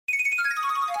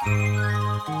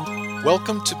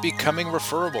Welcome to Becoming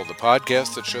Referable, the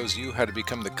podcast that shows you how to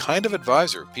become the kind of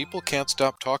advisor people can't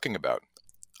stop talking about.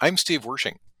 I'm Steve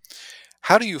Wershing.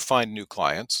 How do you find new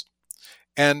clients?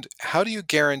 And how do you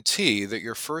guarantee that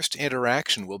your first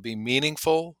interaction will be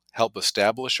meaningful, help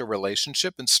establish a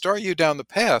relationship, and start you down the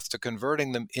path to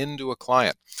converting them into a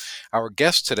client? Our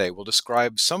guest today will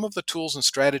describe some of the tools and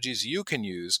strategies you can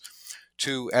use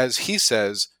to, as he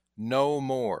says, know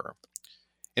more.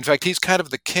 In fact, he's kind of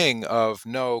the king of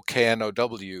no,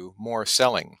 K-N-O-W, more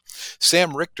selling.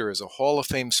 Sam Richter is a Hall of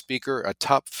Fame speaker, a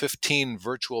top 15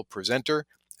 virtual presenter,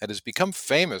 and has become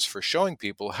famous for showing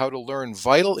people how to learn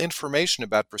vital information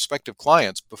about prospective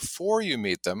clients before you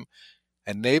meet them,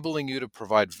 enabling you to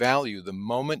provide value the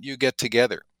moment you get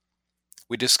together.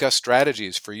 We discuss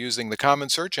strategies for using the common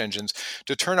search engines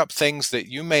to turn up things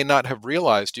that you may not have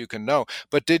realized you can know.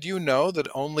 But did you know that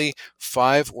only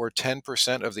 5 or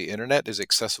 10% of the internet is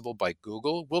accessible by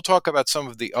Google? We'll talk about some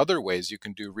of the other ways you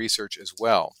can do research as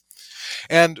well.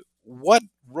 And what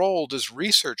role does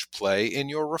research play in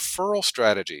your referral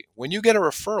strategy? When you get a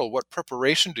referral, what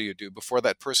preparation do you do before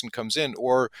that person comes in?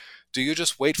 Or do you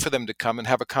just wait for them to come and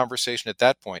have a conversation at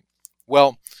that point?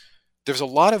 Well, there's a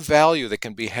lot of value that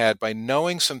can be had by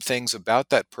knowing some things about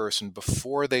that person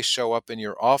before they show up in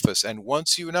your office. And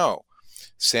once you know,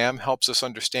 Sam helps us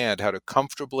understand how to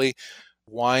comfortably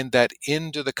wind that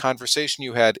into the conversation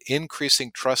you had, increasing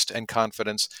trust and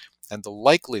confidence and the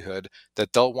likelihood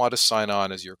that they'll want to sign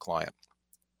on as your client.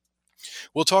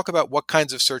 We'll talk about what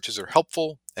kinds of searches are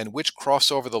helpful and which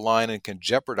cross over the line and can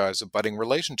jeopardize a budding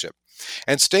relationship.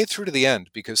 And stay through to the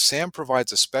end because Sam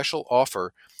provides a special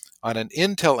offer on an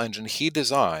Intel engine he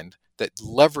designed that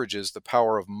leverages the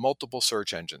power of multiple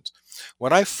search engines.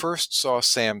 When I first saw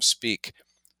Sam speak,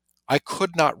 I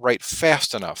could not write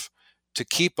fast enough to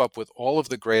keep up with all of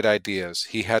the great ideas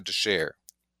he had to share.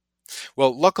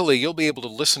 Well, luckily, you'll be able to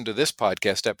listen to this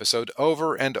podcast episode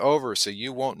over and over so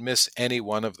you won't miss any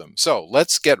one of them. So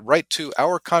let's get right to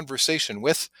our conversation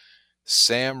with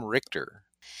Sam Richter.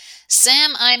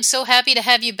 Sam, I'm so happy to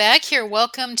have you back here.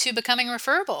 Welcome to Becoming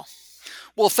Referable.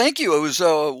 Well, thank you. It was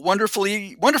wonderful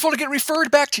to get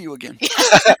referred back to you again.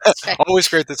 Right. Always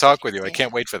great to talk with you. I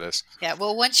can't wait for this. Yeah,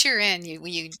 well, once you're in,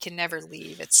 you can never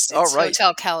leave. It's All right.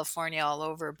 Hotel California all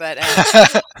over. But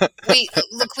we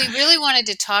really wanted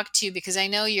to talk to you because I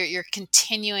know you're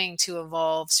continuing to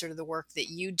evolve sort of the work that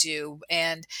you do,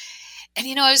 and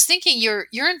I was thinking you're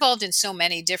involved in so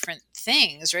many different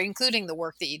things, right? Including the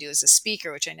work that you do as a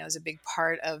speaker, which I know is a big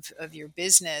part of your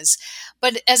business.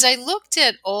 But as I looked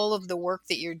at all of the work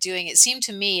that you're doing, it seemed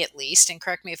to me, at least, and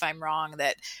correct me if I'm wrong,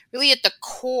 that really at the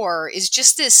core is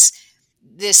just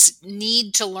this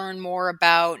need to learn more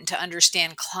about and to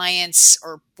understand clients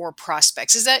or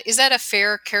prospects. Is that a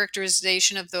fair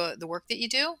characterization of the work that you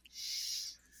do?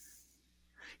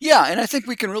 Yeah, and I think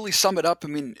we can really sum it up. I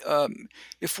mean,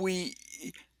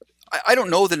 I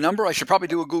don't know the number. I should probably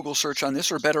do a Google search on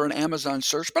this or better an Amazon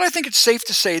search. But I think it's safe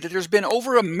to say that there's been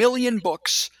over 1 million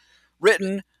books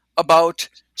written about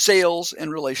sales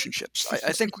and relationships.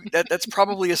 I think that's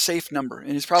probably a safe number,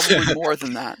 and it's probably more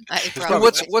than that. And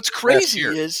what's crazy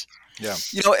is,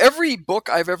 every book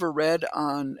I've ever read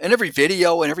on, and every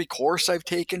video and every course I've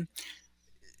taken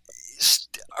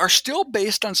are still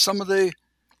based on some of the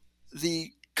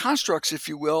constructs, if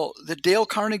you will, that Dale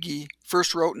Carnegie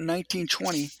first wrote in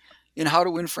 1920 in How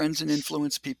to Win Friends and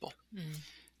Influence People. Mm.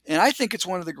 And I think it's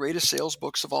one of the greatest sales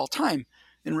books of all time,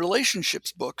 and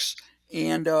relationships books.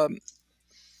 And,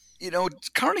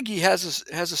 Carnegie has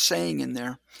a saying in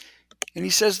there, and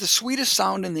he says, the sweetest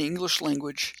sound in the English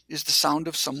language is the sound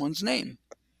of someone's name.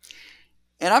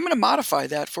 And I'm going to modify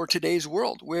that for today's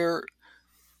world, where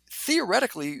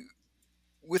theoretically,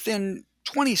 within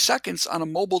 20 seconds on a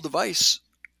mobile device,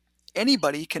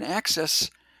 anybody can access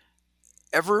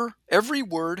every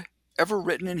word ever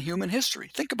written in human history.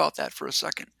 Think about that for a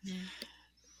second. Mm.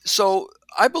 So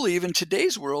I believe in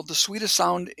today's world, the sweetest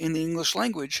sound in the English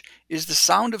language is the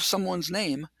sound of someone's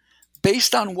name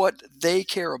based on what they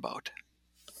care about.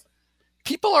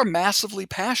 People are massively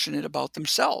passionate about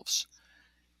themselves.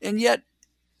 And yet,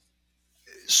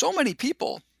 so many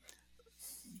people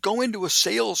go into a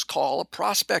sales call, a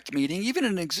prospect meeting, even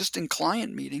an existing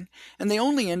client meeting, and they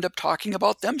only end up talking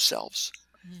about themselves.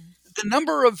 Mm. The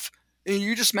number of,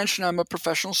 you just mentioned I'm a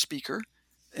professional speaker,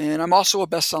 and I'm also a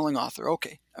best-selling author.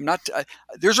 Okay, I'm not.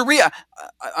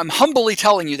 I'm humbly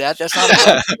telling you that. That's not a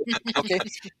problem. Okay.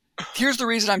 Here's the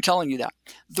reason I'm telling you that.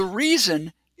 The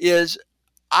reason is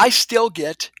I still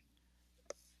get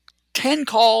 10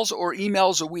 calls or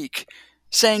emails a week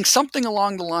saying something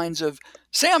along the lines of,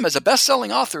 Sam, as a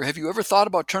best-selling author, have you ever thought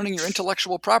about turning your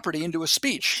intellectual property into a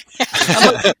speech?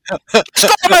 I'm like, just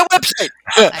go on my website.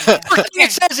 First thing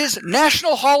it says is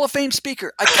National Hall of Fame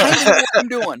speaker. I kind of know what I'm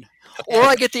doing. Or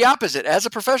I get the opposite. As a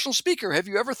professional speaker, have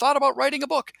you ever thought about writing a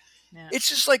book? Yeah. It's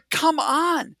just like, come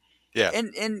on. Yeah. And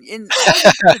all you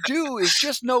have to do is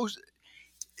just know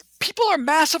people are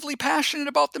massively passionate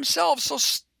about themselves. So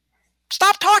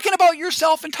stop talking about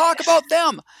yourself and talk about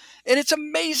them. And it's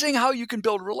amazing how you can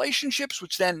build relationships,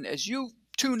 which then, as you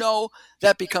two know,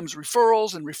 that becomes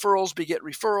referrals, and referrals beget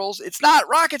referrals. It's not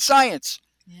rocket science.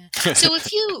 Yeah. So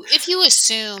if you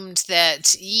assumed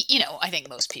that, I think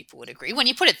most people would agree when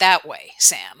you put it that way,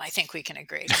 Sam, I think we can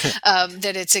agree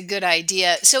that it's a good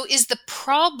idea. So is the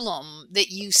problem that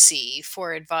you see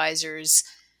for advisors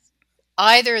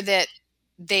either that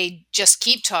they just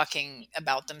keep talking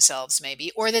about themselves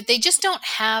maybe, or that they just don't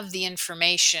have the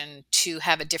information to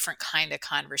have a different kind of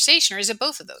conversation, or is it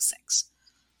both of those things?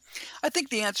 I think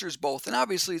the answer is both, and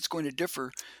obviously it's going to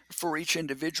differ for each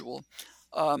individual.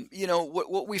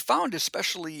 What we found,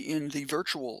 especially in the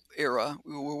virtual era,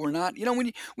 we're not,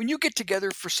 when you get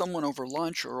together for someone over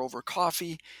lunch or over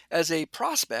coffee as a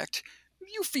prospect,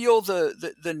 you feel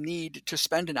the need to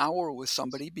spend an hour with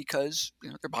somebody because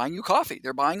they're buying you coffee,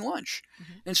 they're buying lunch,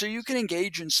 and so you can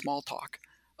engage in small talk.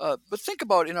 But think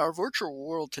about in our virtual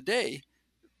world today,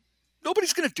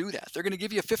 nobody's going to do that. They're going to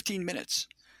give you 15 minutes,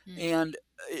 and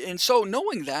so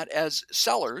knowing that as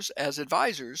sellers, as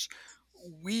advisors,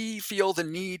 we feel the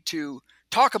need to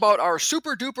talk about our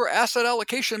super duper asset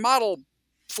allocation model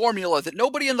formula that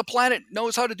nobody on the planet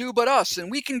knows how to do but us. And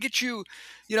we can get you,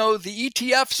 the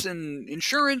ETFs and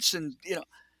insurance and,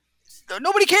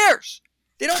 nobody cares.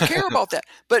 They don't care about that.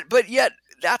 But yet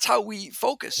that's how we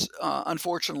focus,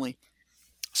 unfortunately.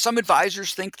 Some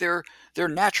advisors think they're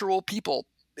natural people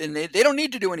and they don't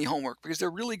need to do any homework because they're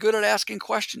really good at asking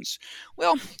questions.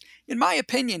 Well, in my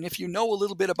opinion, if you know a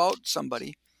little bit about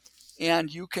somebody,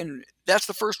 and that's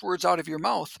the first words out of your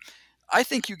mouth, I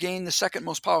think you gain the second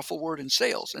most powerful word in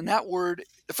sales. And that word,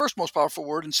 the first most powerful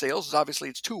word in sales is obviously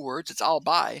it's two words, it's I'll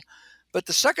buy. But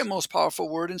the second most powerful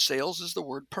word in sales is the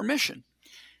word permission.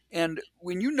 And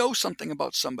when you know something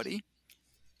about somebody,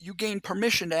 you gain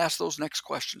permission to ask those next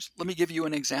questions. Let me give you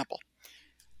an example.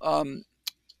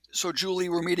 So Julie,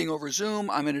 we're meeting over Zoom.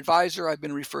 I'm an advisor. I've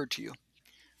been referred to you.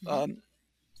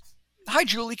 Hi,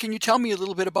 Julie, can you tell me a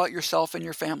little bit about yourself and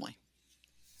your family?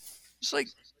 It's like,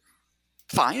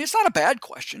 fine, it's not a bad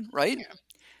question, right? Yeah.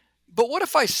 But what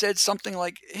if I said something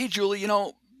like, hey, Julie,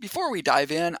 before we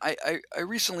dive in, I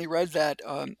recently read that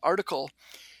article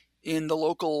in the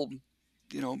local,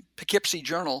 Poughkeepsie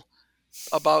Journal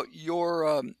about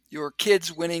your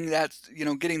kids winning that,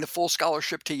 getting the full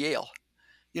scholarship to Yale.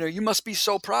 You must be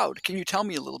so proud. Can you tell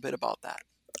me a little bit about that?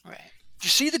 Right. Do you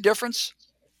see the difference?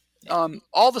 All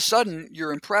of a sudden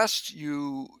you're impressed.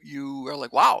 You are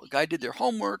like, wow, the guy did their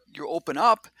homework. You open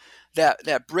up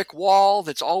that brick wall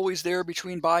that's always there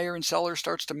between buyer and seller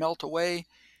starts to melt away,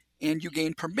 and you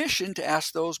gain permission to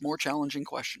ask those more challenging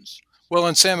questions. Well,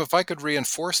 and Sam, if I could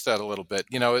reinforce that a little bit,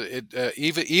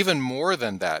 even more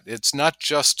than that, it's not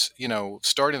just,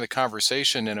 starting the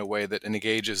conversation in a way that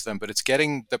engages them, but it's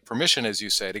getting the permission, as you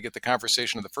say, to get the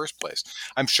conversation in the first place.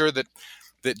 I'm sure that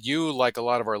you, like a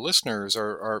lot of our listeners,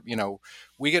 are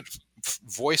we get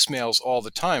voicemails all the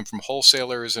time from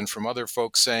wholesalers and from other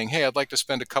folks saying, hey, I'd like to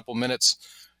spend a couple minutes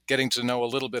getting to know a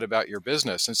little bit about your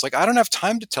business. And it's like, I don't have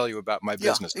time to tell you about my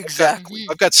business. Exactly.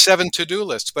 I've got 7 to-do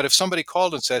lists. But if somebody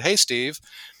called and said, hey, Steve,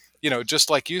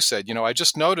 just like you said, I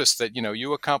just noticed that,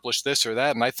 you accomplished this or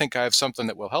that, and I think I have something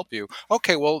that will help you.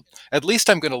 Okay, well, at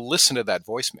least I'm going to listen to that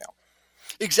voicemail.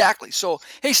 Exactly. So,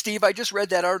 hey, Steve, I just read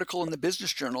that article in the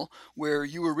Business Journal where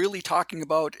you were really talking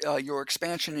about your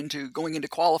expansion into going into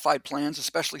qualified plans,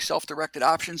 especially self-directed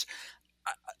options.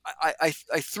 I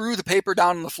threw the paper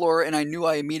down on the floor and I knew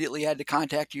I immediately had to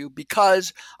contact you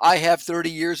because I have 30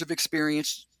 years of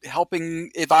experience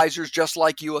helping advisors just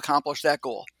like you accomplish that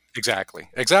goal. Exactly.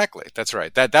 That's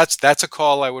right. That's a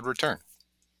call I would return.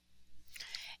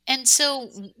 And so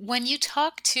when you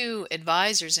talk to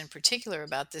advisors in particular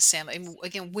about this, Sam,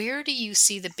 again, where do you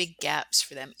see the big gaps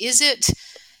for them? Is it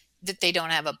that they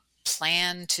don't have a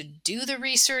plan to do the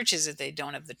research? Is it they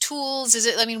don't have the tools? Is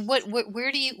it,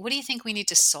 where do you think we need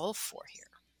to solve for here?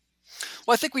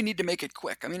 Well, I think we need to make it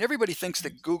quick. Everybody thinks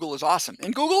that Google is awesome,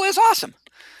 and Google is awesome.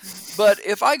 But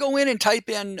if I go in and type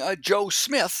in Joe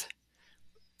Smith,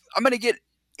 I'm going to get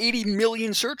 80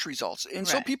 million search results. And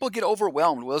so people get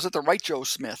overwhelmed. Well, is it the right Joe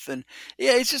Smith? And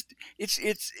yeah,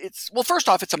 well, first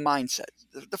off, it's a mindset.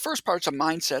 The first part's a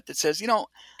mindset that says,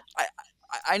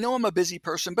 I know I'm a busy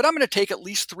person, but I'm going to take at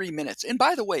least 3 minutes. And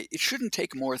by the way, it shouldn't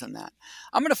take more than that.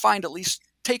 I'm going to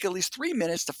take at least 3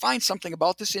 minutes to find something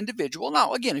about this individual.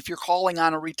 Now, again, if you're calling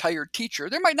on a retired teacher,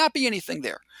 there might not be anything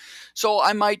there. So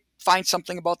I might find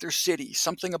something about their city,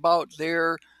 something about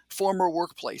their former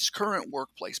workplace, current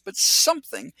workplace, but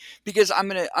something, because I'm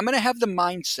gonna have the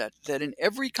mindset that in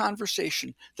every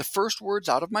conversation, the first words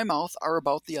out of my mouth are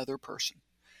about the other person.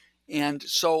 And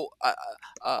so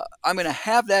I'm going to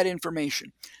have that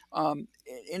information.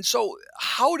 And so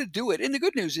how to do it, and the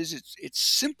good news is it's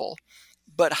simple,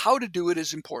 but how to do it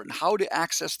is important. How to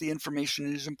access the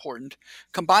information is important.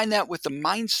 Combine that with the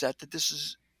mindset that this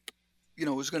is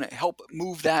going to help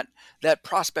move that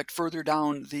prospect further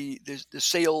down the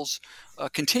sales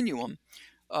continuum.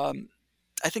 I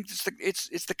think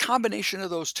it's the combination of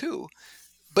those two,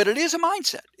 but it is a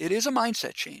mindset. It is a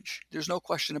mindset change. There's no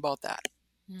question about that.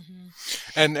 Mm-hmm.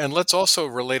 And let's also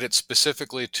relate it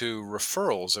specifically to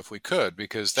referrals, if we could,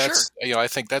 because that's I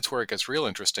think that's where it gets real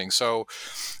interesting. So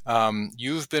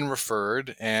you've been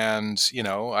referred, and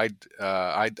I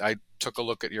took a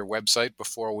look at your website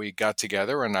before we got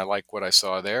together, and I like what I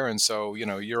saw there. And so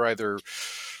you're either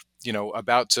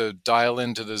about to dial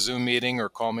into the Zoom meeting or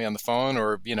call me on the phone,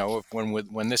 or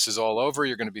when this is all over,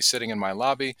 you're going to be sitting in my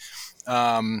lobby.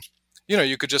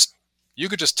 You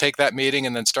could just take that meeting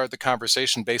and then start the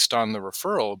conversation based on the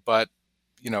referral. But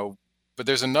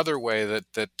there's another way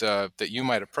that you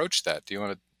might approach that. Do you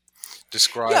want to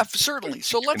describe? Yeah, certainly.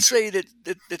 So let's say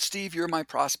that Steve, you're my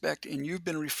prospect, and you've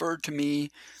been referred to me.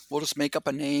 We'll just make up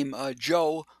a name,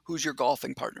 Joe, who's your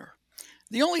golfing partner.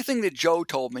 The only thing that Joe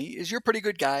told me is you're a pretty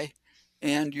good guy,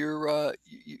 and you're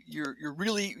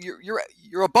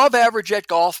above average at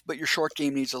golf, but your short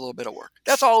game needs a little bit of work.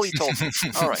 That's all he told me.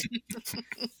 All right.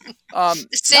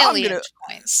 Salient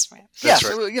points. Right. Yeah. That's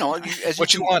So right. as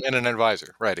What you want in an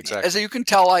advisor, right? Exactly. As you can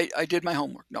tell, I did my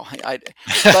homework. No,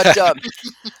 but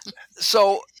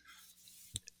so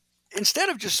instead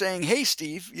of just saying, "Hey,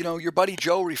 Steve, your buddy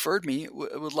Joe referred me.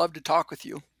 Would love to talk with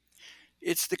you."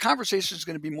 The conversation is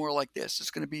going to be more like this. It's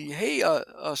going to be, "Hey,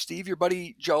 Steve, your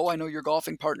buddy Joe, I know your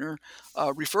golfing partner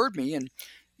referred me, and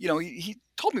he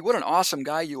told me what an awesome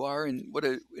guy you are, and what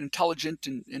an intelligent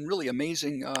and really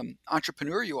amazing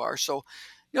entrepreneur you are. So,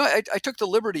 I took the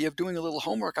liberty of doing a little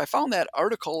homework. I found that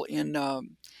article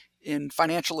in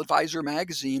Financial Advisor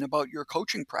magazine about your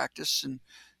coaching practice, and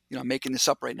I'm making this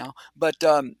up right now, but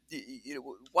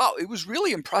wow, it was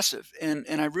really impressive, and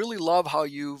I really love how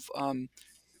you've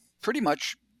pretty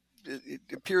much, it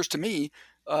appears to me,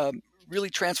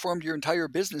 really transformed your entire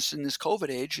business in this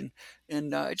COVID age.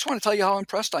 And I just want to tell you how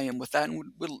impressed I am with that. And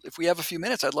if we have a few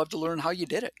minutes, I'd love to learn how you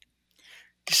did it.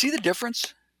 Do you see the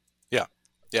difference? Yeah.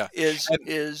 It's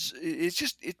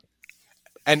just it.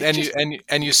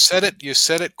 And you said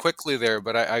it quickly there,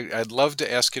 but I'd love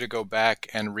to ask you to go back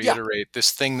and reiterate this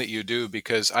thing that you do,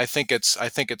 because I think it's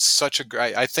such a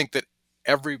great. I think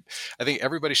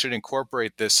everybody should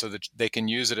incorporate this so that they can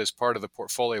use it as part of the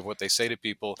portfolio of what they say to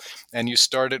people. And you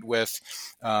started with,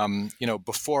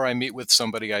 before I meet with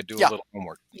somebody, I do a little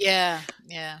homework. Yeah.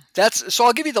 So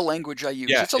I'll give you the language I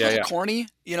use. It's a little corny.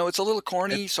 It's a little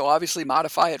corny. So obviously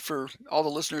modify it for all the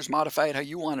listeners, modify it how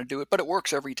you want to do it, but it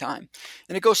works every time.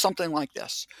 And it goes something like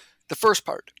this. The first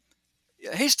part.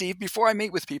 "Hey, Steve, before I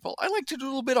meet with people, I like to do a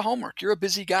little bit of homework. You're a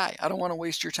busy guy. I don't want to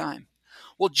waste your time."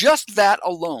 Well, just that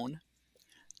alone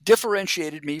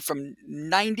differentiated me from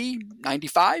 90,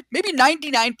 95, maybe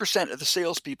 99% of the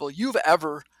salespeople you've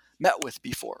ever met with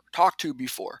before, talked to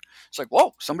before. It's like,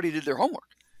 whoa, somebody did their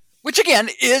homework. Which again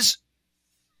it's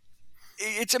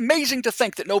amazing to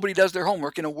think that nobody does their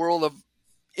homework in a world of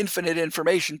infinite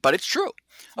information, but it's true.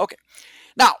 Okay.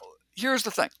 Now, here's the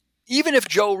thing. Even if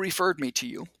Joe referred me to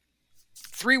you,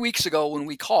 3 weeks ago when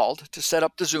we called to set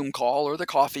up the Zoom call or the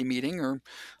coffee meeting, or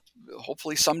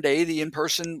hopefully someday the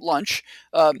in-person lunch,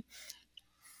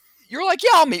 you're like, "Yeah,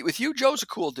 I'll meet with you. Joe's a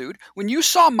cool dude." When you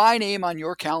saw my name on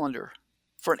your calendar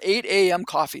for an 8 a.m.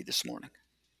 coffee this morning,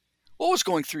 what was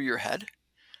going through your head?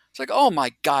 It's like, "Oh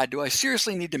my God, do I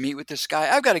seriously need to meet with this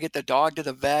guy? I've got to get the dog to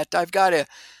the vet. I got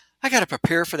to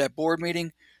prepare for that board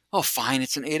meeting. Oh, fine.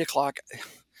 It's an 8 o'clock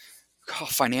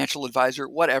financial advisor,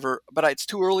 whatever, but it's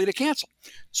too early to cancel."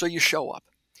 So you show up.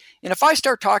 And if I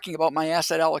start talking about my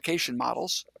asset allocation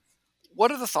models, what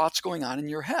are the thoughts going on in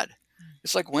your head?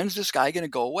 It's like, when's this guy going to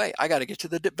go away? I got to get to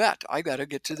the vet. I got to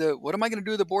get to what am I going to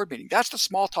do at the board meeting? That's the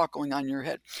small talk going on in your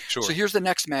head. Sure. So here's the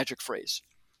next magic phrase.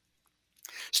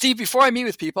 "Steve, before I meet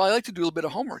with people, I like to do a little bit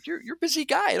of homework. You're a busy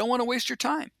guy. I don't want to waste your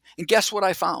time." And guess what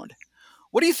I found?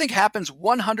 What do you think happens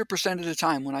 100% of the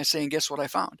time when I say, "and guess what I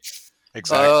found"?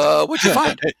 Exactly. What'd you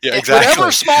find? Yeah, exactly.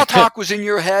 Whatever small talk was in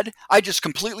your head, I just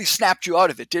completely snapped you out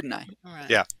of it, didn't I? Right.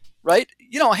 Yeah. Right?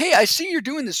 Hey, I see you're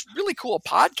doing this really cool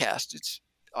podcast. It's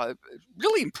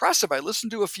really impressive. I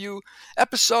listened to a few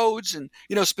episodes, and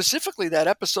specifically that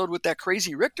episode with that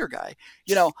crazy Richter guy.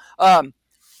 That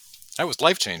was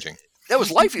life-changing. That was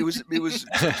life. It was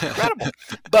incredible.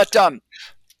 But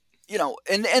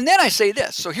and then I say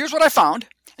this. So here's what I found,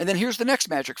 and then here's the next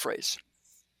magic phrase.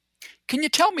 Can you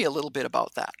tell me a little bit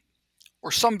about that,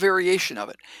 or some variation of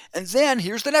it? And then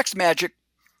here's the next magic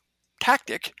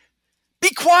tactic. Be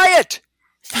quiet.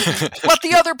 Let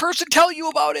the other person tell you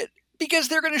about it, because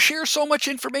they're going to share so much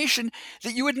information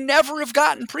that you would never have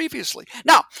gotten previously.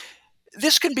 Now,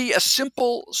 this can be a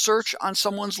simple search on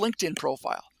someone's LinkedIn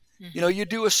profile. Mhm. You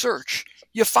do a search.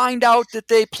 You find out that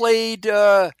they played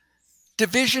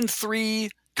Division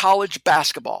III college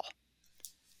basketball.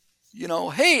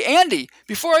 Hey, Andy,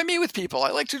 before I meet with people, I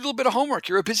like to do a little bit of homework.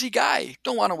 You're a busy guy.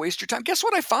 Don't want to waste your time. Guess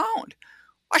what I found?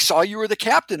 I saw you were the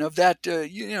captain of that,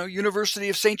 University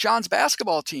of St. John's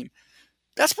basketball team.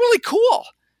 That's really cool.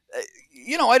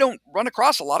 I don't run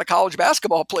across a lot of college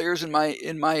basketball players in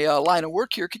my line of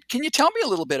work here. Can you tell me a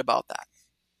little bit about that?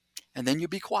 And then you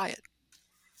be quiet.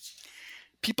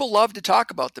 People love to talk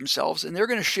about themselves, and they're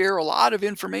going to share a lot of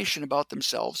information about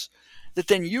themselves that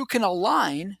then you can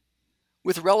align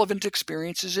with relevant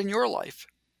experiences in your life.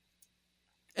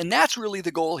 And that's really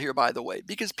the goal here, by the way,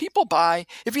 because people buy.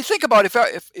 If you think about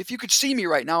if you could see me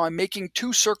right now, I'm making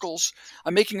two circles.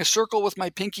 I'm making a circle with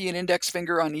my pinky and index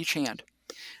finger on each hand.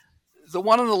 The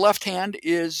one on the left hand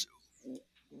is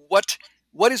what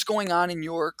is going on in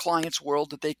your client's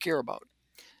world that they care about.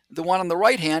 The one on the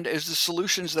right hand is the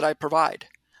solutions that I provide.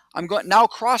 I'm now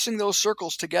crossing those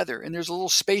circles together, and there's a little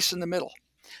space in the middle.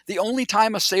 The only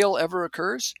time a sale ever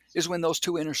occurs is when those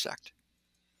two intersect.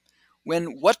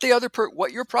 When what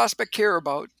your prospect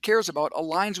cares about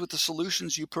aligns with the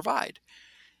solutions you provide.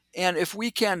 And if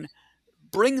we can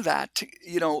bring that to,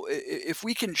 if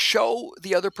we can show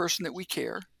the other person that we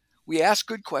care, we ask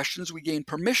good questions, we gain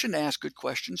permission to ask good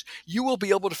questions, you will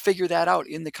be able to figure that out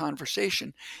in the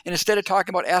conversation. And instead of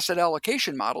talking about asset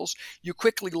allocation models, you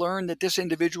quickly learn that this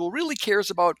individual really cares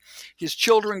about his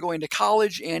children going to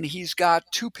college, and he's got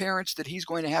two parents that he's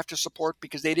going to have to support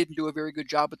because they didn't do a very good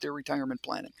job with their retirement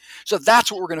planning. So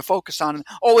that's what we're going to focus on.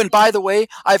 Oh, and by the way,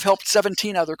 I've helped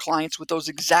 17 other clients with those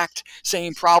exact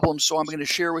same problems, so I'm going to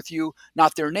share with you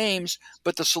not their names,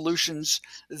 but the solutions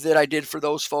that I did for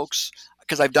those folks,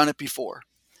 because I've done it before.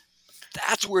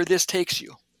 That's where this takes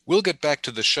you. We'll get back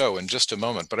to the show in just a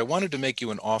moment, but I wanted to make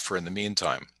you an offer in the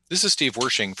meantime. This is Steve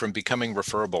Wershing from Becoming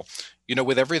Referable.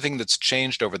 With everything that's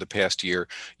changed over the past year,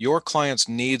 your clients'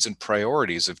 needs and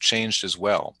priorities have changed as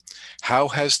well. How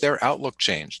has their outlook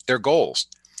changed? Their goals?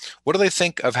 What do they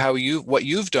think of what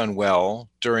you've done well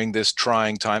during this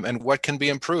trying time, and what can be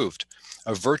improved?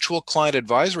 A virtual client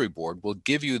advisory board will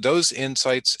give you those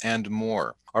insights and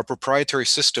more. Our proprietary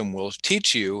system will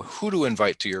teach you who to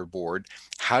invite to your board,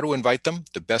 how to invite them,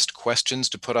 the best questions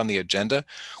to put on the agenda.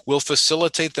 We'll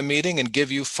facilitate the meeting and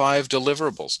give you 5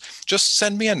 deliverables. Just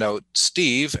send me a note,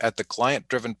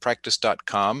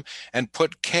 steve@theclientdrivenpractice.com, and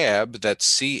put CAB, that's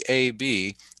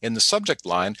C-A-B, in the subject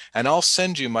line, and I'll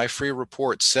send you my free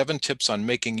report, 7 tips on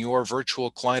making your virtual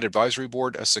client advisory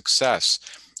board a success.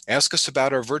 Ask us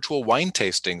about our virtual wine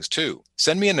tastings, too.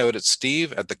 Send me a note at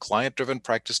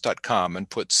steve@theclientdrivenpractice.com and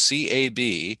put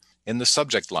CAB in the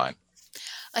subject line.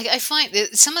 I find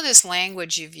that some of this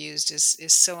language you've used is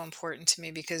so important to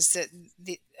me, because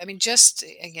just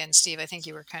again, Steve, I think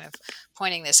you were kind of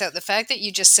pointing this out. The fact that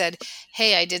you just said,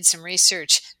 "Hey, I did some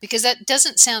research," because that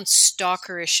doesn't sound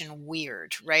stalkerish and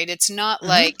weird, right? It's not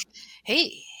like,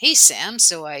 "Hey, Sam,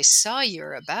 so I saw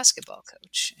you're a basketball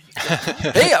coach."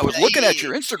 Hey, I was looking at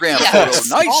your Instagram Yeah, I photo. was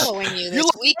Nice. following you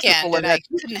this weekend, and I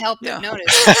couldn't help but Yeah.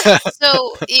 notice.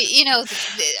 So,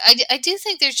 I do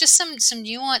think there's just some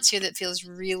nuance here that feels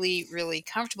really, really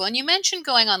comfortable. And you mentioned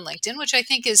going on LinkedIn, which I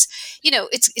think is,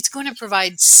 it's going to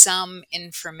provide some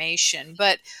information.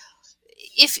 But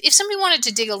if somebody wanted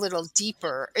to dig a little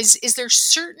deeper, is there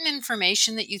certain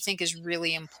information that you think is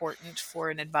really important for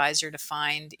an advisor to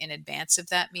find in advance of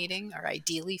that meeting, or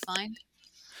ideally find?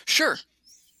 Sure.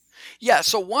 Yeah,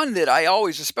 so one that I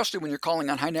always, especially when you're calling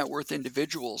on high net worth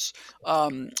individuals,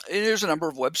 and there's a number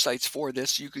of websites for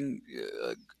this. You can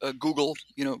Google,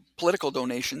 political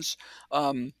donations,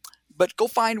 but go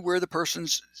find where the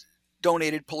person's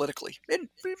donated politically. And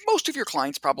most of your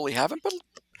clients probably haven't, but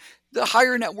the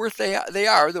higher net worth they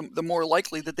are, the more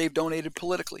likely that they've donated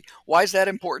politically. Why is that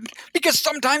important? Because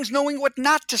sometimes knowing what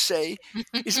not to say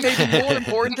is maybe more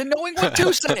important than knowing what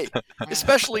to say,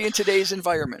 especially in today's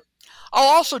environment. I'll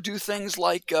also do things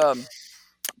like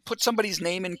put somebody's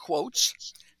name in quotes.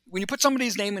 When you put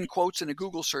somebody's name in quotes in a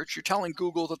Google search, you're telling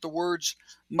Google that the words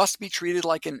must be treated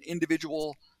like an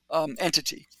individual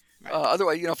entity. Right.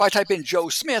 Otherwise, if I type in Joe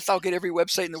Smith, I'll get every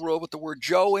website in the world with the word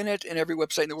Joe in it, and every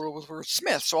website in the world with the word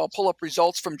Smith. So I'll pull up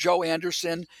results from Joe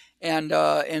Anderson and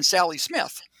Sally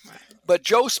Smith, Right. but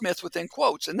Joe Smith within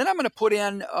quotes. And then I'm going to put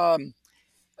in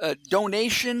a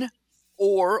donation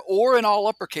or in all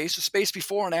uppercase, a space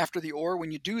before and after the or.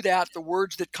 When you do that, the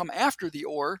words that come after the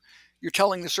or, you're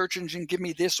telling the search engine, give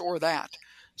me this or that.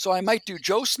 So I might do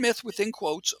Joe Smith within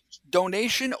quotes,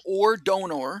 donation or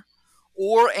donor,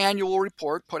 or annual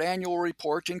report, put annual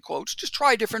report in quotes. Just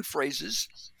try different phrases.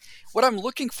 What I'm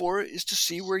looking for is to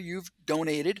see where you've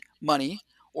donated money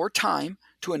or time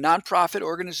to a nonprofit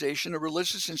organization, a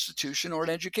religious institution, or an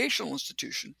educational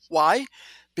institution. Why?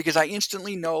 Because I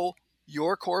instantly know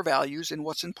your core values and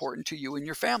what's important to you and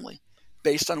your family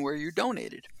based on where you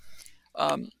donated.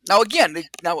 Now,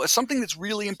 something that's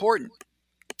really important.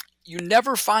 You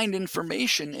never find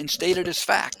information and state it as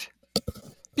fact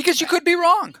because you could be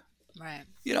wrong. Right.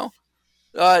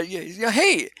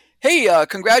 Hey,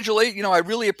 congratulate. I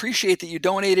really appreciate that you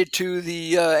donated to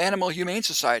the Animal Humane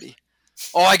Society.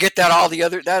 Oh, I get that all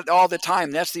the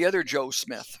time. That's the other Joe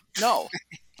Smith. No.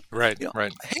 Right.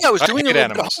 Right. Hey, I was doing a little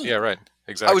bit of homework. Yeah, right.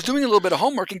 Exactly. I was doing a little bit of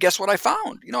homework, and guess what I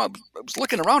found? I was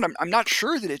looking around. I'm not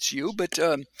sure that it's you, but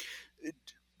are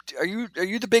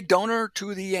you the big donor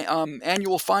to the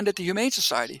annual fund at the Humane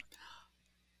Society?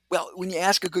 Well, when you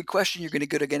ask a good question, you're going to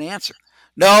get a good answer.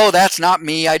 No, that's not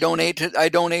me. I donate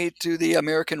to the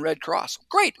American Red Cross.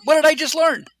 Great. What did I just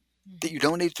learn? That you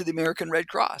donate to the American Red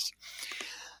Cross.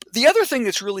 The other thing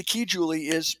that's really key, Julie,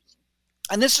 is,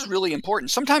 and this is really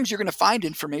important, sometimes you're going to find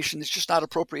information that's just not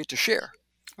appropriate to share.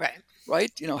 Right.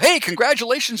 Right? Hey,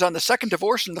 congratulations on the second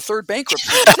divorce and the third bankruptcy.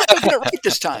 I think I get it right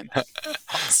this time.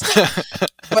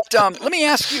 But let me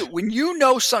ask you, when you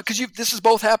know because this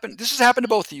has happened to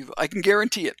both of you, I can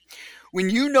guarantee it. When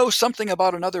you know something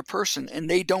about another person and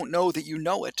they don't know that you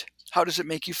know it, how does it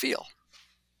make you feel?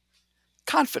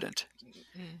 Confident.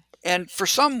 Mm-hmm. And for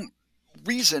some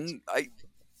reason, I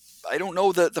don't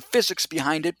know the physics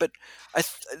behind it, but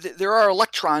there are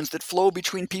electrons that flow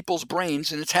between people's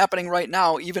brains, and it's happening right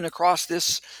now, even across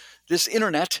this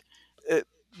internet.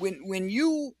 When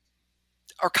you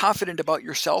are confident about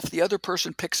yourself, the other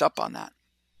person picks up on that.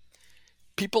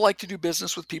 People like to do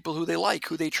business with people who they like,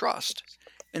 who they trust.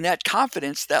 And that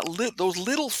confidence, those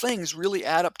little things really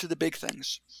add up to the big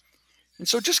things. And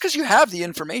so just because you have the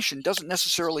information doesn't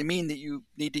necessarily mean that you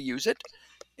need to use it.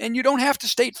 And you don't have to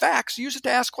state facts. Use it to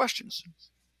ask questions.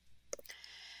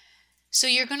 So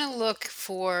you're going to look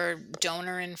for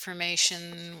donor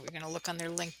information. We're going to look on their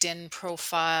LinkedIn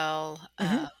profile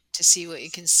to see what you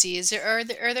can see. Are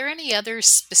there any other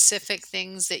specific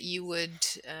things that you would,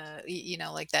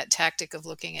 like that tactic of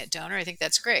looking at donor? I think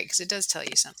that's great because it does tell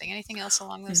you something. Anything else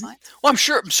along those lines? Well, I'm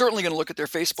certainly going to look at their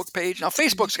Facebook page. Now,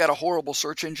 Facebook's got a horrible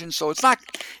search engine, so it's not,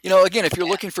 again, if you're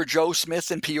looking for Joe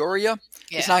Smith in Peoria,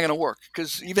 it's not going to work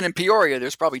because even in Peoria,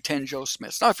 there's probably 10 Joe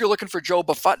Smiths. Now, if you're looking for Joe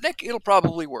Bafutnik, it'll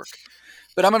probably work.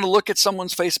 But I'm going to look at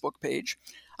someone's Facebook page.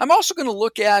 I'm also going to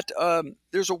look at,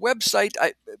 there's a website,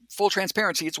 full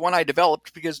transparency, it's one I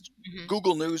developed because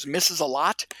Google News misses a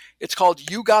lot. It's called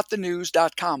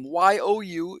yougotthenews.com,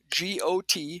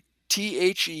 YOUGOTTHENEWS,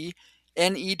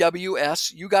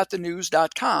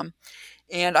 yougotthenews.com.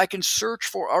 And I can search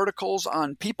for articles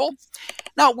on people.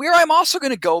 Now, where I'm also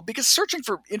going to go, because searching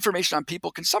for information on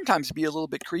people can sometimes be a little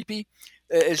bit creepy,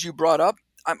 as you brought up,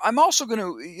 I'm also going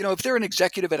to, if they're an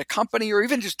executive at a company or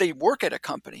even just they work at a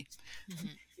company,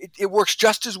 it works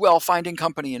just as well finding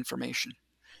company information.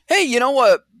 Hey,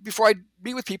 before I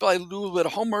meet with people, I do a little bit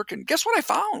of homework, and guess what I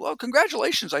found? Well,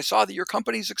 congratulations. I saw that your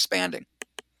company's expanding.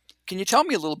 Can you tell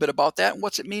me a little bit about that and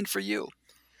what's it mean for you?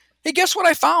 Hey, guess what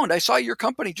I found? I saw your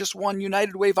company just won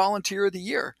United Way Volunteer of the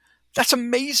Year. That's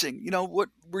amazing.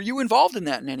 Were you involved in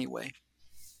that in any way?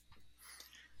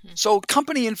 So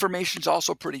company information is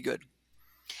also pretty good.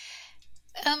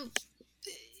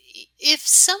 If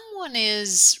someone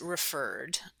is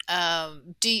referred,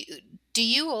 do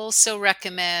you also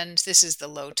recommend, this is the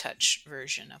low touch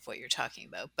version of what you're talking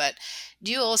about, but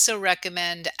do you also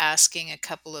recommend asking a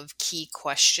couple of key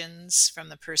questions from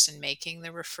the person making the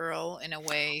referral in a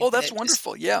way that's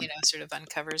wonderful. Yeah. Sort of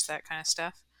uncovers that kind of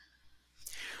stuff?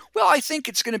 Well, I think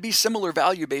it's going to be similar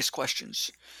value-based questions.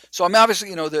 So I'm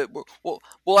obviously,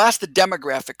 we'll ask the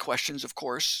demographic questions, of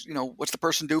course. What's the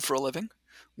person do for a living?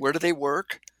 Where do they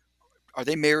work? Are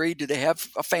they married? Do they have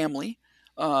a family?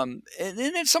 And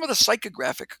then some of the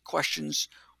psychographic questions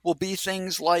will be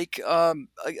things like,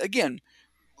 again,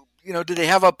 do they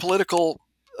have a political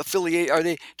affiliate? Are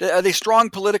they strong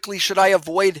politically? Should I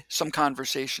avoid some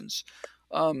conversations?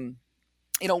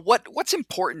 What's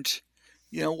important?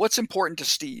 What's important to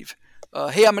Steve?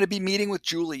 Hey, I'm going to be meeting with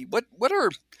Julie. What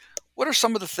are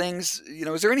some of the things?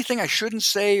 Is there anything I shouldn't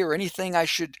say, or anything I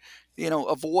should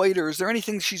avoid, or is there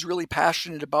anything she's really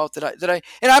passionate about and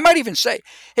I might even say,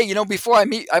 hey, before I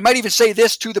meet, I might even say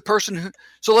this to the person who.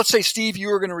 So let's say, Steve,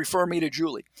 you are going to refer me to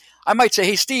Julie. I might say,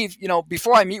 hey, Steve,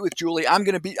 before I meet with Julie, I'm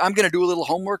going to do a little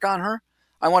homework on her.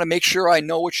 I want to make sure I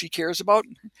know what she cares about.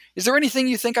 Is there anything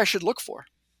you think I should look for?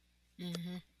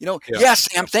 Mm-hmm. Yeah. Yes,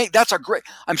 Sam. That's a great.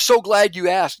 I'm so glad you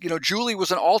asked. Julie was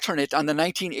an alternate on the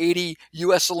 1980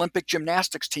 U.S. Olympic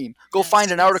gymnastics team. Go find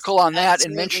an article on that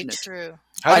and mention it. True.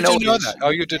 How did you know that? Oh,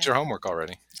 you did your homework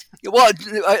already. Well,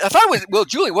 I thought it was. Well,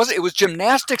 Julie, it was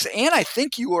gymnastics, and I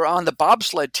think you were on the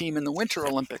bobsled team in the Winter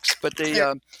Olympics. But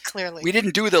clearly we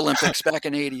didn't do the Olympics back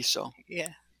in '80, so yeah.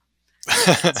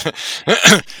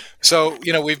 So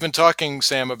we've been talking,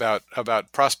 Sam,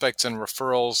 about prospects and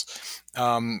referrals.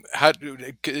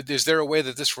 Is there a way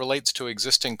that this relates to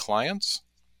existing clients?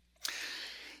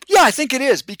 Yeah, I think it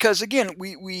is, because again,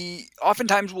 we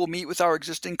oftentimes will meet with our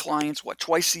existing clients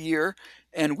twice a year,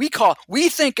 and we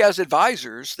think as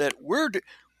advisors that we're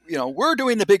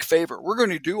doing the big favor. We're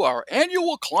going to do our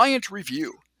annual client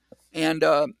review, and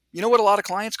you know what a lot of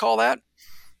clients call that?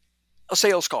 A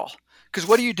sales call. Because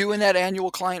what do you do in that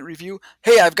annual client review?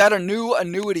 Hey, I've got a new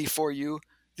annuity for you.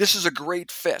 This is a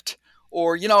great fit.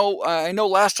 Or, I know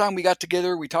last time we got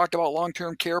together, we talked about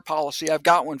long-term care policy. I've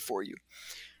got one for you.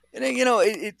 And,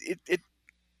 it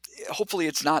hopefully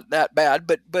it's not that bad,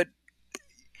 but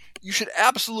you should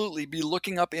absolutely be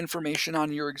looking up information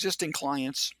on your existing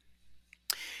clients.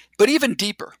 But even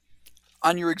deeper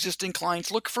on your existing clients,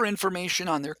 look for information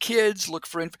on their kids, look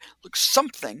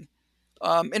something.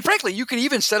 And frankly, you can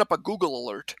even set up a Google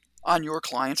alert on your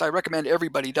clients. I recommend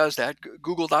everybody does that.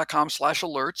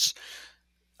 Google.com/alerts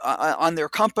on their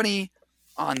company,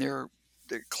 on their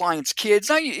clients' kids.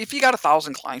 Now, if you got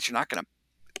 1,000 clients, you're not going to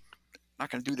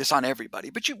do this on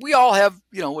everybody. But we all have,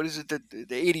 what is it, the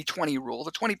 80-20 rule.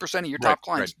 The 20% of your top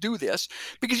clients do this,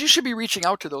 because you should be reaching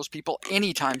out to those people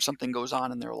anytime something goes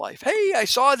on in their life. Hey, I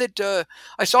saw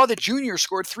that Junior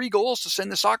scored 3 goals to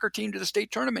send the soccer team to the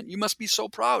state tournament. You must be so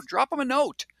proud. Drop them a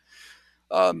note.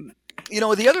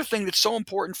 The other thing that's so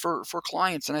important for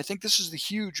clients, and I think this is the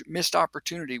huge missed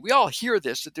opportunity. We all hear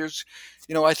this, that there's,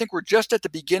 I think we're just at the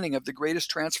beginning of the greatest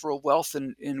transfer of wealth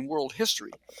in world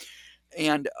history.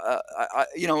 And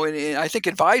I think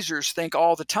advisors think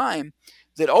all the time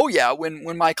that, oh yeah,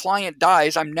 when my client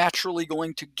dies, I'm naturally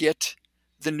going to get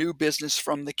the new business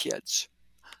from the kids.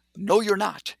 No, you're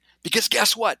not. Because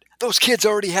guess what? Those kids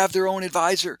already have their own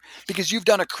advisor, because you've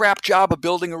done a crap job of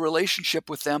building a relationship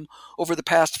with them over the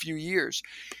past few years.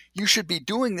 You should be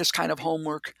doing this kind of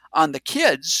homework on the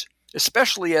kids,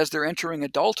 especially as they're entering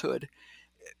adulthood.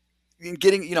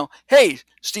 Getting, hey,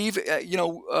 Steve,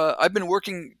 I've been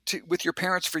working with your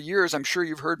parents for years. I'm sure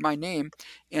you've heard my name,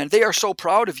 and they are so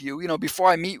proud of you. Before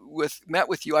I met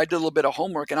with you, I did a little bit of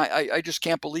homework, and I just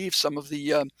can't believe some of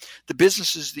the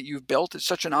businesses that you've built. It's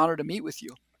such an honor to meet with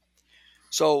you.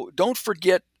 So don't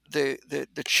forget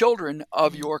the children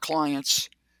of your clients,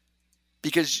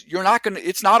 because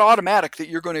it's not automatic that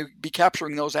you're going to be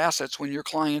capturing those assets when your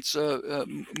clients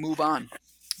move on.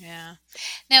 Yeah.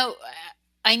 Now,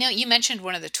 I know you mentioned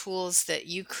one of the tools that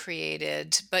you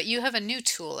created, but you have a new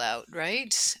tool out,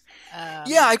 right?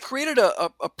 Yeah, I created a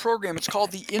program. It's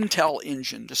called the Intel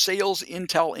Engine, the Sales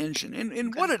Intel Engine.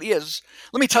 And what it is,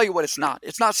 let me tell you what it's not.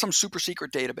 It's not some super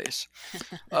secret database.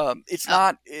 It's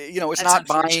not, it's not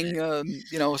buying,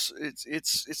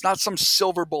 it's not some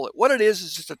silver bullet. What it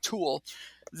is just a tool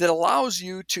that allows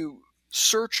you to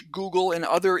search Google and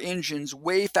other engines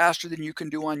way faster than you can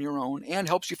do on your own, and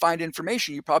helps you find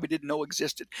information you probably didn't know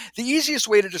existed. The easiest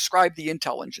way to describe the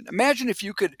Intel Engine: imagine if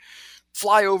you could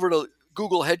fly over to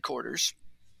Google headquarters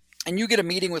and you get a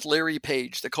meeting with Larry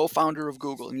Page, the co-founder of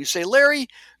Google, and you say, Larry,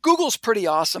 Google's pretty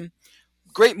awesome.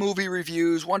 Great movie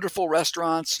reviews, wonderful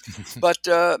restaurants. But,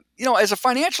 as a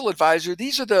financial advisor,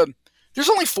 there's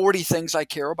only 40 things I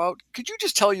care about. Could you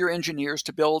just tell your engineers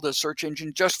to build a search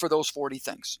engine just for those 40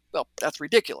 things? Well, that's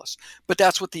ridiculous, but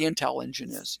that's what the Intel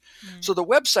Engine is. So the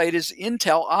website is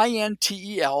Intel,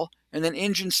 INTEL, and then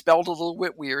engine spelled a little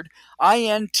bit weird,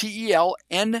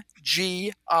 INTELNGIN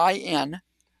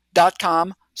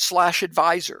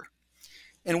linkedin.com/advisor.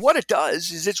 And what it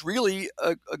does is it's really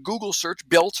a Google search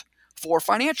built for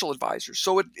financial advisors.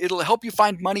 So it'll help you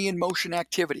find money in motion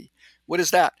activity. What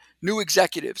is that? New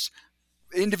executives,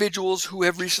 individuals who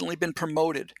have recently been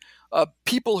promoted,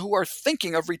 people who are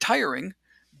thinking of retiring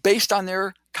based on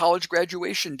their college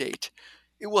graduation date.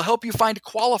 It will help you find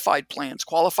qualified plans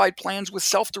with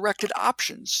self-directed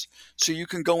options. So you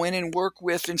can go in and work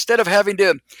with, instead of having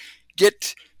to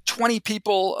get 20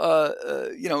 people,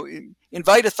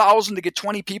 invite 1,000 to get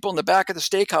 20 people in the back of the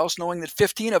steakhouse, knowing that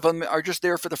 15 of them are just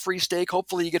there for the free steak.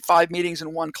 Hopefully you get 5 meetings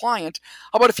and 1 client.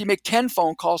 How about if you make 10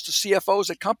 phone calls to CFOs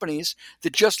at companies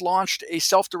that just launched a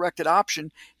self-directed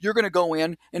option? You're going to go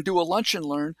in and do a lunch and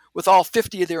learn with all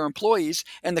 50 of their employees,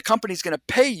 and the company's going to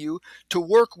pay you to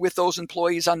work with those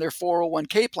employees on their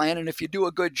 401k plan. And if you do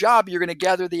a good job, you're going to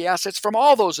gather the assets from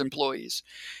all those employees.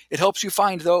 It helps you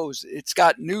find those. It's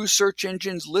got new search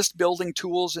engines, list building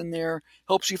tools in there,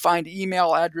 helps you find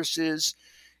email addresses.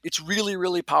 It's really,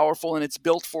 really powerful, and it's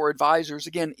built for advisors.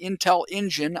 Again, Intel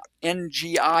Engine,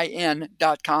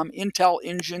 NGIN.com,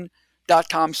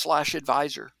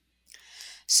 intelengine.com/advisor.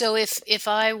 So if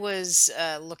I was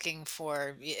looking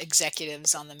for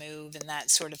executives on the move and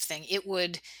that sort of thing, it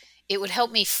would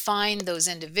help me find those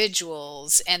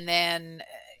individuals. And then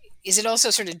is it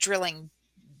also sort of drilling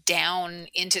down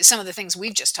into some of the things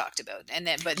we've just talked about? And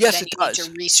then, but yes, then it you does. need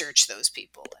to research those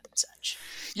people and such.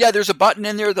 Yeah, there's a button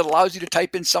in there that allows you to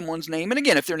type in someone's name. And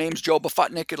again, if their name's Joe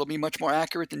Bafutnik, it'll be much more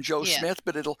accurate than Joe Smith,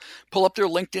 but it'll pull up their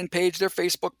LinkedIn page, their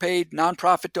Facebook page,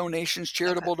 nonprofit donations,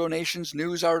 charitable donations,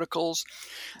 news articles.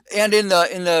 And in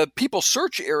the people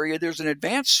search area, there's an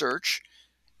advanced search,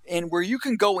 and where you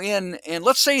can go in and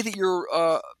let's say that you're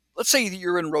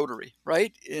in Rotary,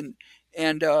 right? And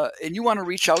you want to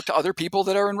reach out to other people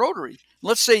that are in Rotary.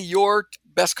 Let's say your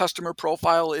best customer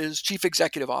profile is chief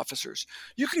executive officers.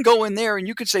 You can go in there and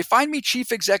you can say, find me chief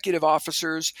executive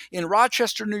officers in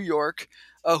Rochester, New York,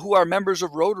 who are members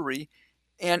of Rotary.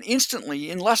 And instantly,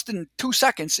 in less than 2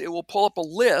 seconds, it will pull up a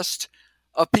list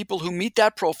of people who meet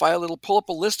that profile. It'll pull up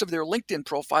a list of their LinkedIn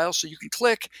profile. So you can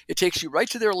click, it takes you right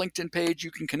to their LinkedIn page.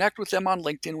 You can connect with them on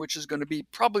LinkedIn, which is going to be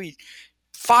probably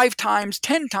 5 times,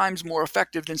 10 times more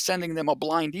effective than sending them a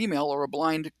blind email or a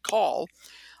blind call.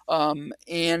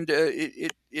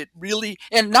 It really,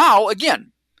 and now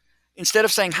again, instead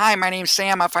of saying, hi, my name's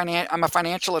Sam, I'm a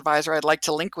financial advisor, I'd like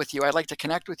to link with you, I'd like to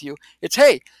connect with you. It's,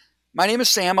 hey, my name is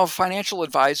Sam, I'm a financial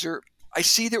advisor. I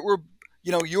see that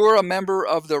you're a member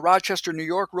of the Rochester, New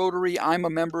York Rotary. I'm a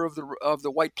member of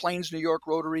the White Plains, New York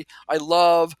Rotary. I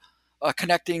love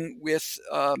connecting with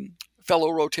fellow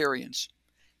Rotarians.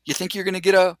 You think you're going to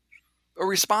get a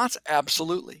response?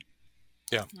 Absolutely.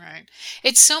 Yeah. Right.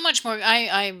 It's so much more.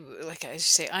 I like I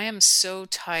say, I am so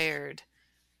tired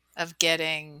of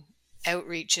getting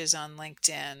outreaches on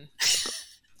LinkedIn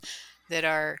that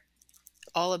are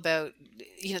all about,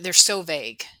 they're so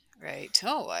vague, right?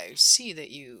 Oh, I see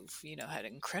that you've, had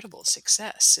incredible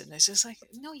success. And it's just like,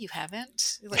 no, you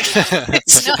haven't. Like,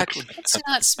 it's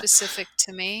not specific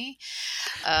to me.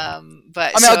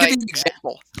 But I'll give you an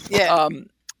example. Yeah.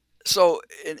 So,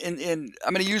 and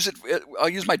I'm going to use it. I'll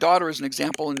use my daughter as an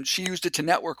example, and she used it to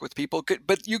network with people.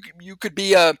 But you could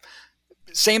be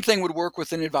same thing would work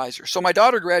with an advisor. So my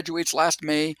daughter graduates last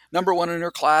May, number 1 in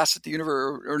her class at the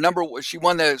university, she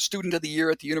won the Student of the Year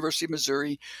at the University of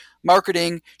Missouri,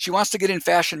 marketing. She wants to get in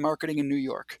fashion marketing in New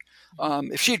York.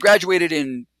 If she had graduated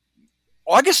in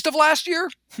August of last year,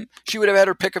 she would have had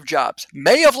her pick of jobs.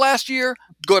 May of last year,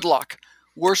 good luck.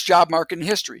 Worst job market in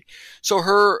history. So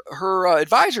her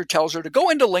advisor tells her to go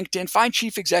into LinkedIn, find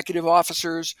chief executive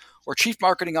officers or chief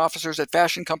marketing officers at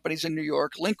fashion companies in New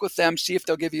York, link with them, see if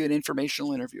they'll give you an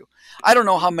informational interview. I don't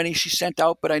know how many she sent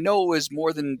out, but I know it was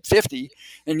more than 50.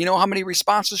 And you know how many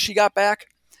responses she got back?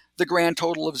 The grand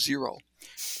total of 0.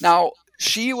 Now,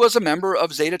 she was a member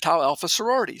of Zeta Tau Alpha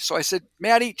sorority. So I said,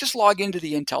 Maddie, just log into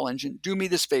the Intel Engine. Do me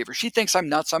this favor. She thinks I'm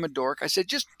nuts. I'm a dork. I said,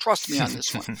 just trust me on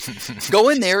this one. Go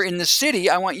in there. In the city,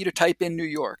 I want you to type in New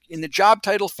York. In the job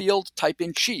title field, type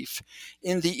in chief.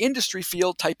 In the industry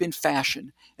field, type in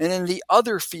fashion. And in the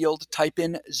other field, type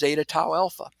in Zeta Tau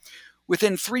Alpha.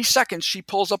 Within 3 seconds, she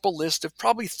pulls up a list of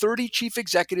probably 30 chief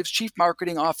executives, chief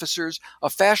marketing officers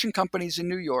of fashion companies in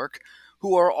New York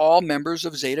who are all members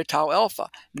of Zeta Tau Alpha.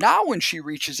 Now when she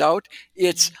reaches out,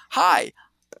 it's, hi,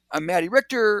 I'm Maddie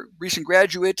Richter, recent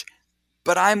graduate,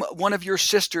 but I'm one of your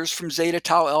sisters from Zeta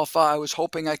Tau Alpha. I was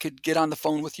hoping I could get on the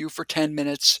phone with you for 10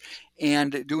 minutes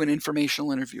and do an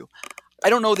informational interview. I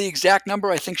don't know the exact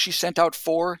number. I think she sent out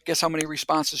 4. Guess how many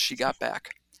responses she got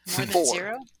back? More than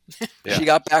 0? Yeah. She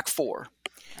got back 4.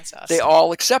 That's awesome. They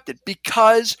all accepted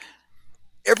because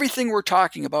Everything we're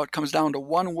talking about comes down to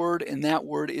one word, and that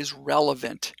word is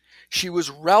relevant. She was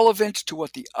relevant to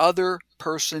what the other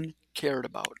person cared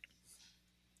about.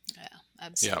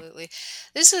 Absolutely.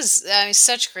 This is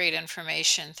such great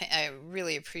information. I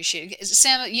really appreciate it.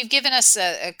 Sam, you've given us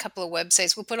a couple of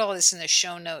websites. We'll put all this in the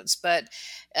show notes, but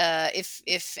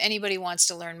if anybody wants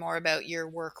to learn more about your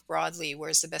work broadly,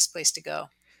 where's the best place to go?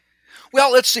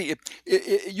 Well, let's see.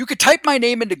 You could type my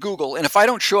name into Google, and if I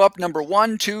don't show up number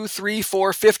 1, 2, 3,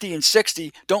 4, 50, and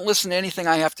 60, don't listen to anything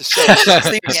I have to say. That's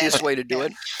the easiest way to do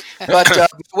it. But the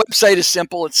website is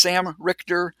simple. It's Sam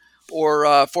Richter,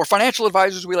 or for financial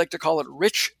advisors, we like to call it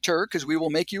Richter, because we will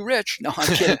make you rich. No,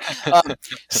 I'm kidding.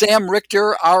 Sam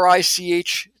Richter,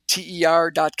 RICHTER.com,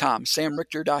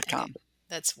 samrichter.com.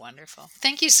 That's wonderful.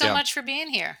 Thank you so much for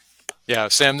being here. Yeah,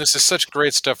 Sam, this is such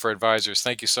great stuff for advisors.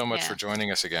 Thank you so much for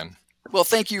joining us again. Well,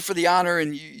 thank you for the honor,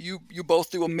 and you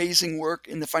both do amazing work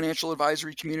in the financial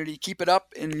advisory community. Keep it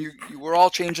up, and we're all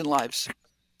changing lives.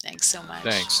 Thanks so much.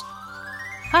 Thanks.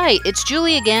 Hi, it's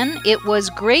Julie again. It was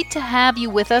great to have you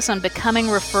with us on Becoming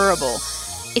Referable.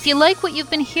 If you like what you've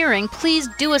been hearing, please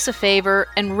do us a favor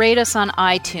and rate us on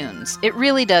iTunes. It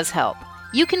really does help.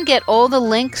 You can get all the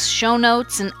links, show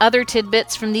notes, and other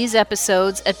tidbits from these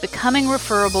episodes at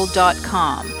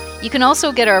becomingreferable.com. You can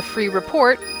also get our free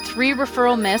report, 3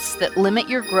 Referral Myths That Limit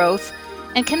Your Growth,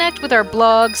 and connect with our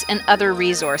blogs and other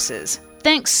resources.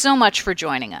 Thanks so much for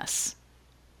joining us.